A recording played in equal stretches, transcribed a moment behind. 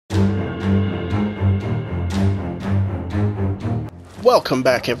Welcome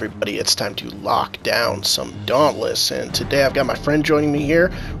back, everybody. It's time to lock down some Dauntless, and today I've got my friend joining me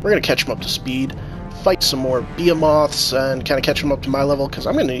here. We're going to catch him up to speed, fight some more behemoths, and kind of catch him up to my level, because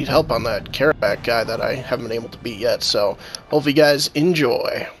I'm going to need help on that Carapac guy that I haven't been able to beat yet, so hope you guys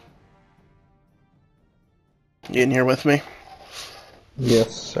enjoy. You in here with me?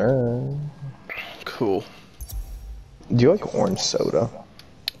 Yes, sir. Cool. Do you like orange soda?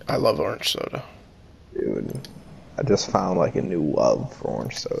 I love orange soda. Dude, I just found like a new love for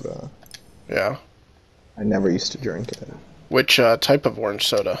orange soda. Yeah? I never used to drink it. Which type of orange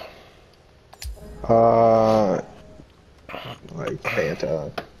soda? Like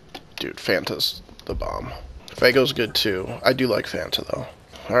Fanta. Dude, Fanta's the bomb. Fago's good too. I do like Fanta though.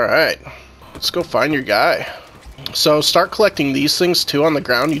 Alright, let's go find your guy. So start collecting these things too on the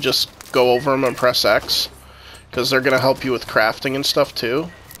ground. You just go over them and press X, because they're going to help you with crafting and stuff too.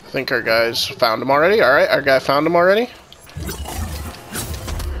 I think our guys found him already. Alright, our guy found him already.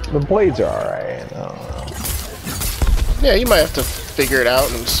 The blades are alright. I don't know. Yeah, you might have to figure it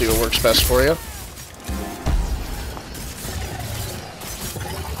out and see what works best for you.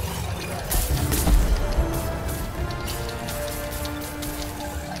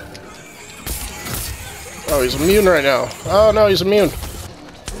 Oh, he's immune right now. Oh no, he's immune.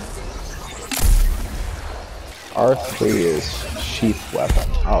 R3 is sheath weapon.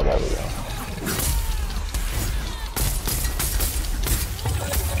 Oh, there we go.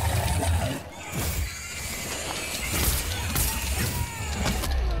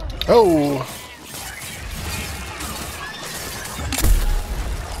 Oh.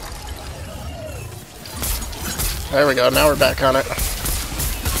 There we go, now we're back on it.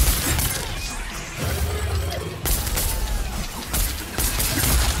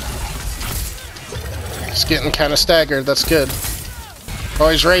 He's getting kind of staggered, that's good. Oh,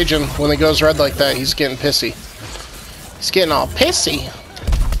 he's raging. When he goes red like that, he's getting pissy. He's getting all pissy.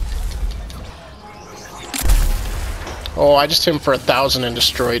 Oh, I just hit him for 1,000 and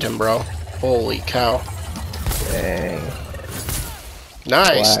destroyed him, bro. Holy cow. Dang.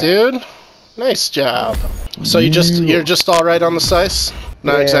 Nice, Black. dude. Nice job. So you're just all right on the size?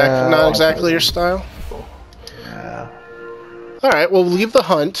 Not exactly your style. Yeah. All right, well, leave the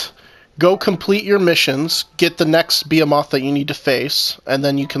hunt. Go complete your missions. Get the next behemoth that you need to face, and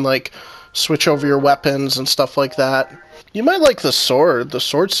then you can like switch over your weapons and stuff like that. You might like the sword. The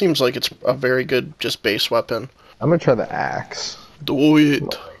sword seems like it's a very good just base weapon. I'm gonna try the axe. Do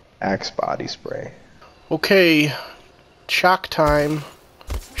it. Axe body spray. Okay, shock time.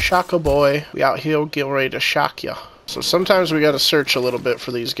 Shaka boy. We out here getting ready to shock ya. So sometimes we gotta search a little bit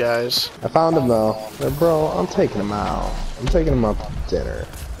for these guys. I found him though. But bro, I'm taking him out. I'm taking him out to dinner.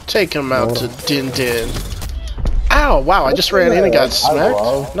 Take him out to Din Din. Ow! Wow! I just ran in and got smacked.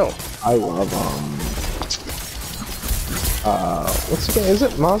 I love what's the game? Is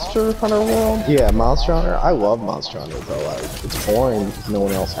it Monster Hunter World? Yeah, Monster Hunter. I love Monster Hunter, but like it's boring because no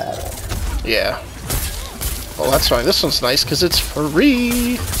one else had it. Yeah. Well, that's fine. This one's nice because it's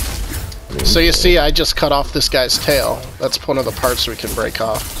free. So you see, I just cut off this guy's tail. That's one of the parts we can break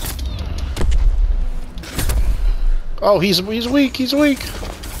off. Oh, he's weak. He's weak.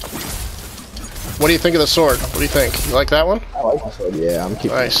 What do you think of the sword? What do you think? You like that one? I like the sword. Yeah, I'm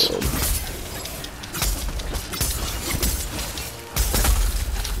keeping nice. The sword.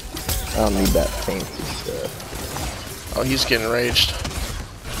 I don't need that fancy stuff. Oh, he's getting raged.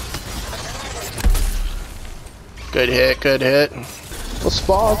 Good hit, good hit. The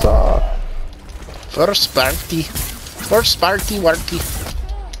Sparta! First party. First party worky.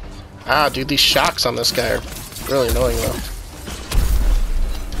 Ah, dude, these shocks on this guy are really annoying, though.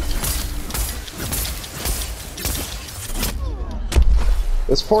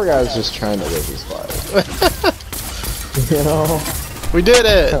 This poor guy's just trying to live his life. You know? We did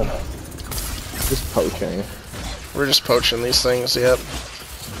it! Just poaching. We're just poaching these things, yep.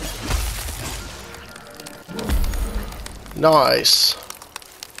 Nice.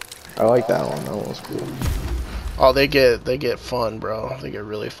 I like that one. That one was cool. Oh, they get fun, bro. They get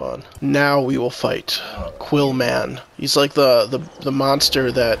really fun. Now we will fight Quillman. He's like the monster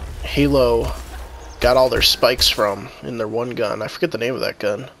that Halo got all their spikes from in their one gun. I forget the name of that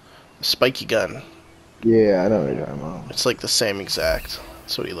gun. The spiky gun. Yeah, I know what you're talking about. It's like the same exact.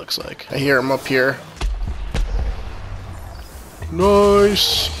 That's what he looks like. I hear him up here.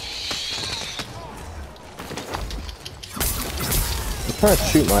 Nice. I'm trying to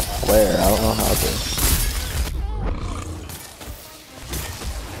shoot my flare. I don't know how to.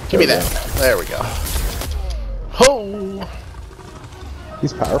 Give me that. There we go. Ho!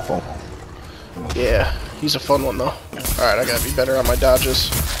 He's powerful. Yeah, he's a fun one though. Alright, I gotta be better on my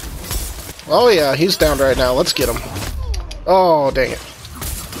dodges. Oh yeah, he's down right now. Let's get him. Oh, dang it.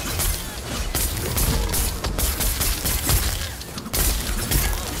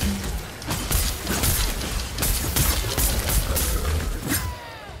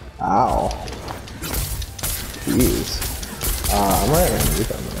 Ow. Jeez. I'm right around you,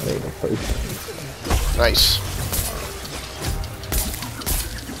 I'm gonna need a potion. Nice.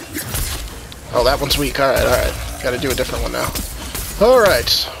 Oh, that one's weak. Alright, alright. Gotta do a different one now.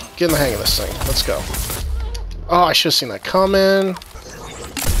 Alright. Get in the hang of this thing. Let's go. Oh, I should have seen that coming.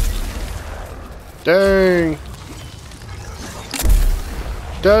 Dang.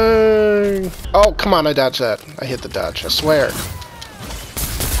 Dang. Oh, come on, I dodged that. I hit the dodge, I swear.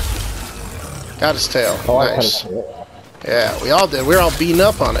 Got his tail. Oh, nice. Yeah, we all did. We were all beating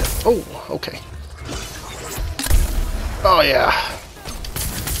up on it. Oh, okay. Oh, yeah.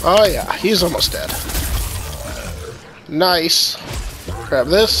 Oh, yeah. He's almost dead. Nice. Grab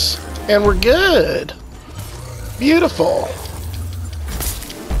this, and we're good. Beautiful.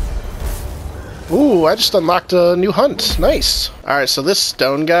 Ooh, I just unlocked a new hunt. Nice. Alright, so this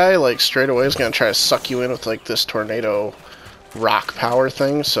stone guy, like, straight away is going to try to suck you in with, like, this tornado rock power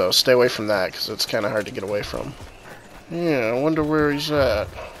thing, so stay away from that, because it's kind of hard to get away from. Yeah, I wonder where he's at.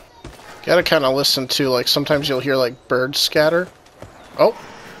 Gotta kind of listen to, like, sometimes you'll hear, like, birds scatter. Oh.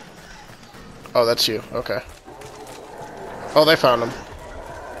 Oh, that's you. Okay. Oh, they found him.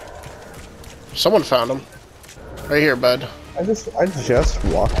 Someone found him. Right here, bud. I just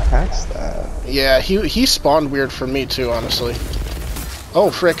walked past that. Yeah, he spawned weird for me, too, honestly.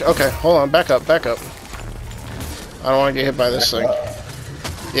 Oh, frick. Okay, hold on. Back up, back up. I don't want to get hit by this thing.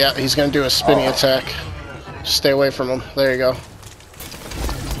 Yeah, he's going to do a spinning attack. Just stay away from him. There you go.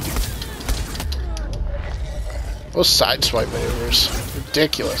 Those sideswipe maneuvers.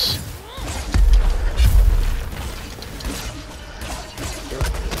 Ridiculous.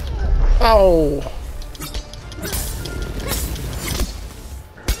 Oh!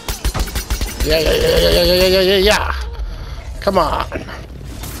 Yeah. Come on.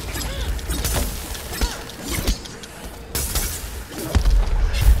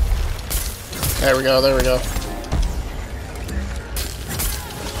 There we go, there we go.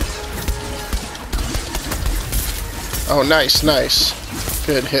 Oh, nice, nice.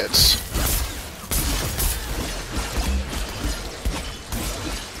 Good hits.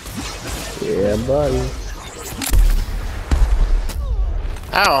 Yeah, buddy.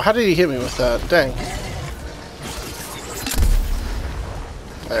 Ow, how did he hit me with that? Dang.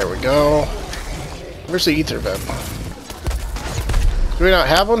 There we go. Where's the ether vent? Do we not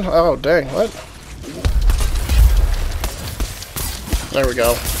have one? Oh, dang, what? There we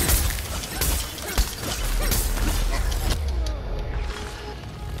go.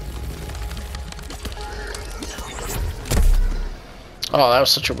 Oh, that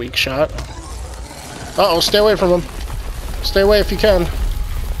was such a weak shot. Uh-oh, stay away from him. Stay away if you can.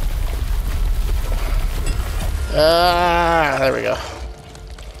 Ah, there we go.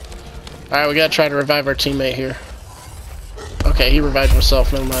 Alright, we gotta try to revive our teammate here. Okay, he revived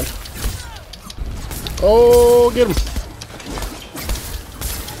himself, never mind. Oh, get him.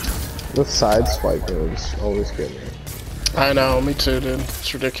 The side swipe moves always get me. I know, me too, dude.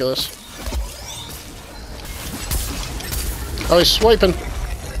 It's ridiculous. Oh, he's swiping.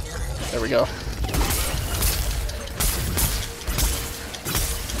 There we go.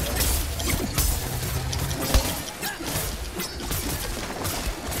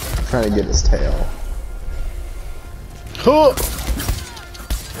 Trying to get his tail. Huh.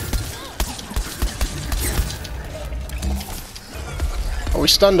 Oh, we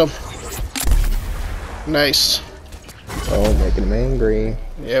stunned him. Nice. Oh, making him angry.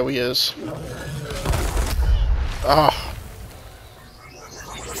 Yeah, we is. Ah.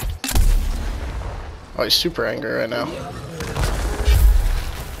 Oh, he's super angry right now.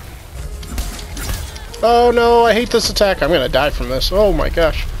 Oh no, I hate this attack. I'm gonna die from this. Oh my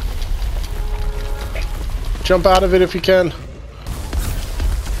gosh. Jump out of it if you can.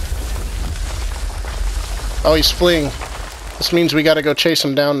 Oh, he's fleeing. This means we gotta go chase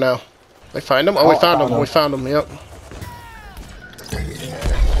him down now. They find him? Oh, we found him. We found him, yep.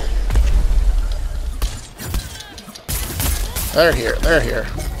 They're here, they're here.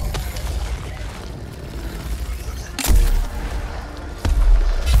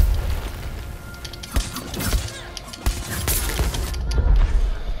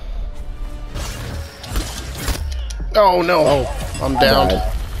 Oh no! Oh, I'm down.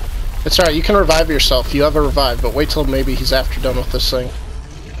 It's alright, you can revive yourself. You have a revive, but wait till maybe he's after done with this thing.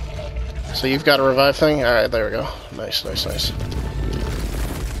 So you've got a revive thing? Alright, there we go. Nice, nice, nice.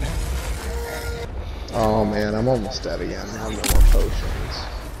 Oh man, I'm almost dead again. I have no more potions.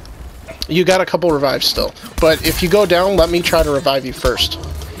 You got a couple revives still. But if you go down, let me try to revive you first.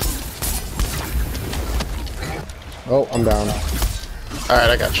 Oh, I'm down. Alright,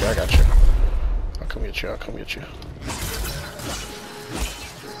 I got you, I got you. I'll come get you, I'll come get you.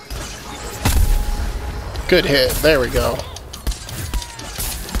 Good hit, there we go.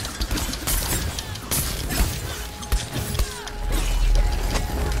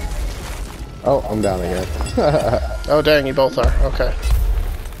 Oh, I'm down again. Oh dang, you both are, okay.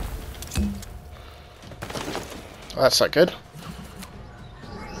 Oh, that's not good.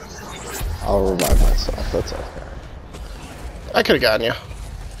 I'll revive myself, that's okay. I could've gotten you.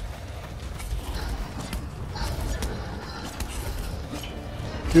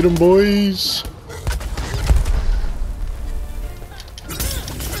 Get 'em, boys!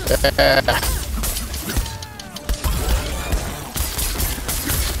 Yeah.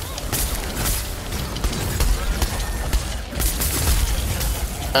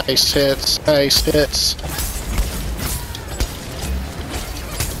 Nice hits, nice hits.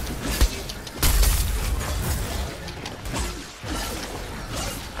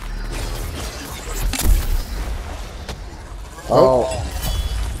 Oh.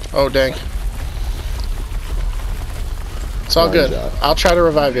 Oh, dang. It's all good. I'll try to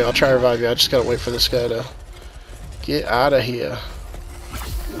revive you. I'll try to revive you. I just gotta wait for this guy to get out of here.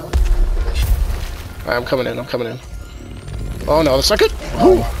 Alright, I'm coming in. I'm coming in. Oh, no. That's not good.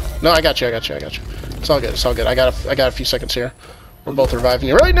 Ooh. No, I got you. I got you. I got you. It's all good. It's all good. I got a few seconds here. We're both reviving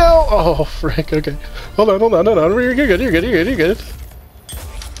you right now. Oh, frick. Okay. Hold on. Hold on. Hold on. You're good. You're good. You're good. You're good.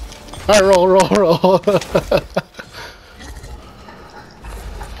 Alright, roll, roll, roll.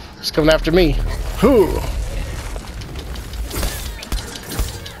 He's coming after me. Whoo!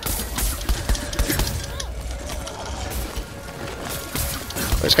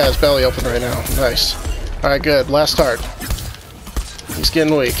 This guy's belly open right now. Nice. Alright, good. Last heart. He's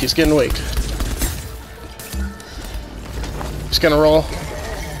getting weak. He's getting weak. He's gonna roll.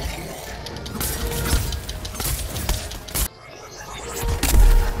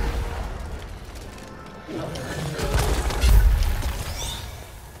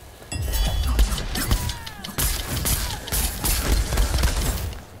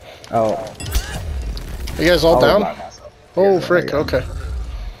 Oh. You guys all down? Oh, frick. Okay.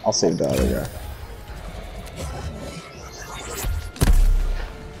 I'll save the other guy.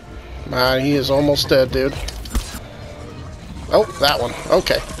 Man, he is almost dead, dude. Oh, that one.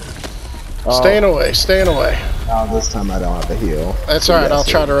 Okay. Oh. Staying away, staying away. Oh, this time I don't have to heal. That's alright, I'll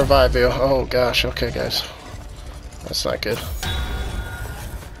try to revive you. Oh gosh, okay guys. That's not good.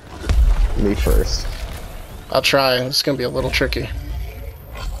 Me first. I'll try, it's gonna be a little tricky.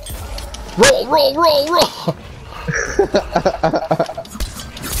 Roll, roll, roll, roll!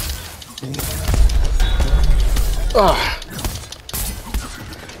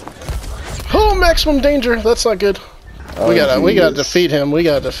 Oh, maximum danger. That's not good. Oh, we gotta defeat him. We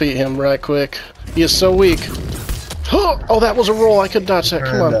gotta defeat him right quick. He is so weak. Oh, that was a roll. I could dodge that.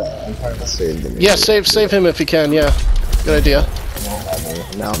 Come on. I'm trying to save Dimir. Yeah, save him if you can. Yeah, good idea.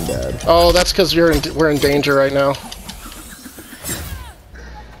 Now I'm dead. Oh, that's because we're in danger right now.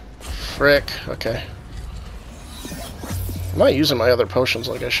 Frick. Okay. I'm not using my other potions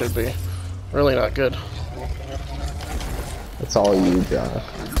like I should be. Really not good. It's all you, John.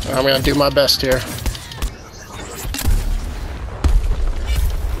 I'm gonna do my best here.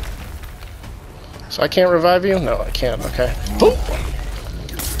 So I can't revive you? No, I can't. Okay. Boop.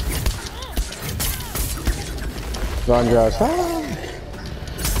 Run, Josh.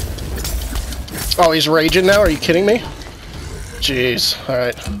 Oh, he's raging now? Are you kidding me? Jeez.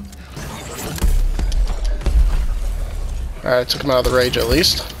 Alright. Alright, took him out of the rage at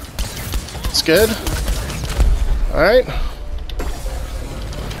least. It's good. Alright.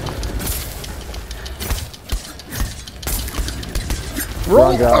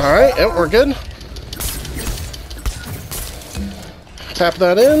 Roll. Alright, yep, we're good. Tap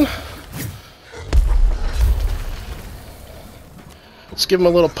that in. Let's give him a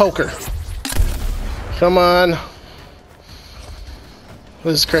little poker. Come on.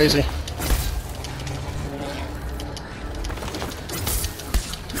 This is crazy.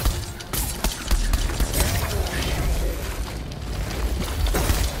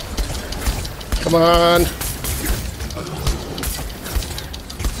 Come on.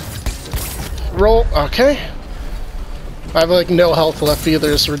 Roll. Okay. I have like no health left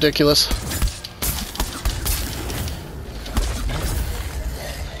either. It's ridiculous.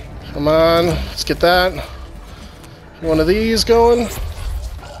 Come on. Let's get that. One of these going.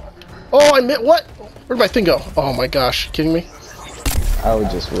 Oh, I missed. What? Where'd my thing go? Oh my gosh. You kidding me? I would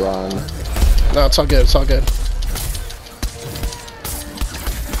just run. No, it's all good. It's all good.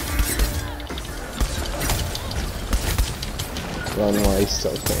 Run while you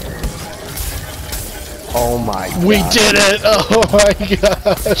still can. Oh my god. We did it! Oh my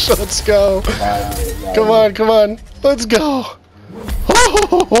gosh, let's go. Come on, come on. Let's go.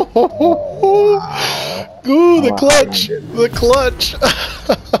 Ooh, the clutch. The clutch.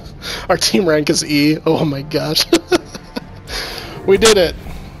 Our team rank is E. Oh my gosh. We did it.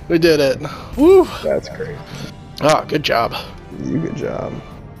 We did it. Woo. That's great. Ah, good job. Good job.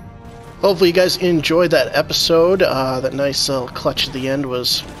 Hopefully you guys enjoyed that episode. That nice little clutch at the end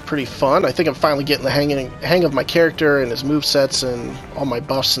was pretty fun. I think I'm finally getting the hang of my character and his movesets and all my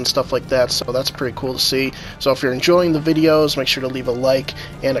buffs and stuff like that, so that's pretty cool to see. So if you're enjoying the videos, make sure to leave a like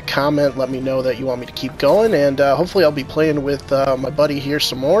and a comment. Let me know that you want me to keep going, and hopefully I'll be playing with my buddy here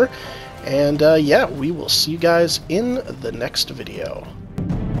some more. And yeah, we will see you guys in the next video.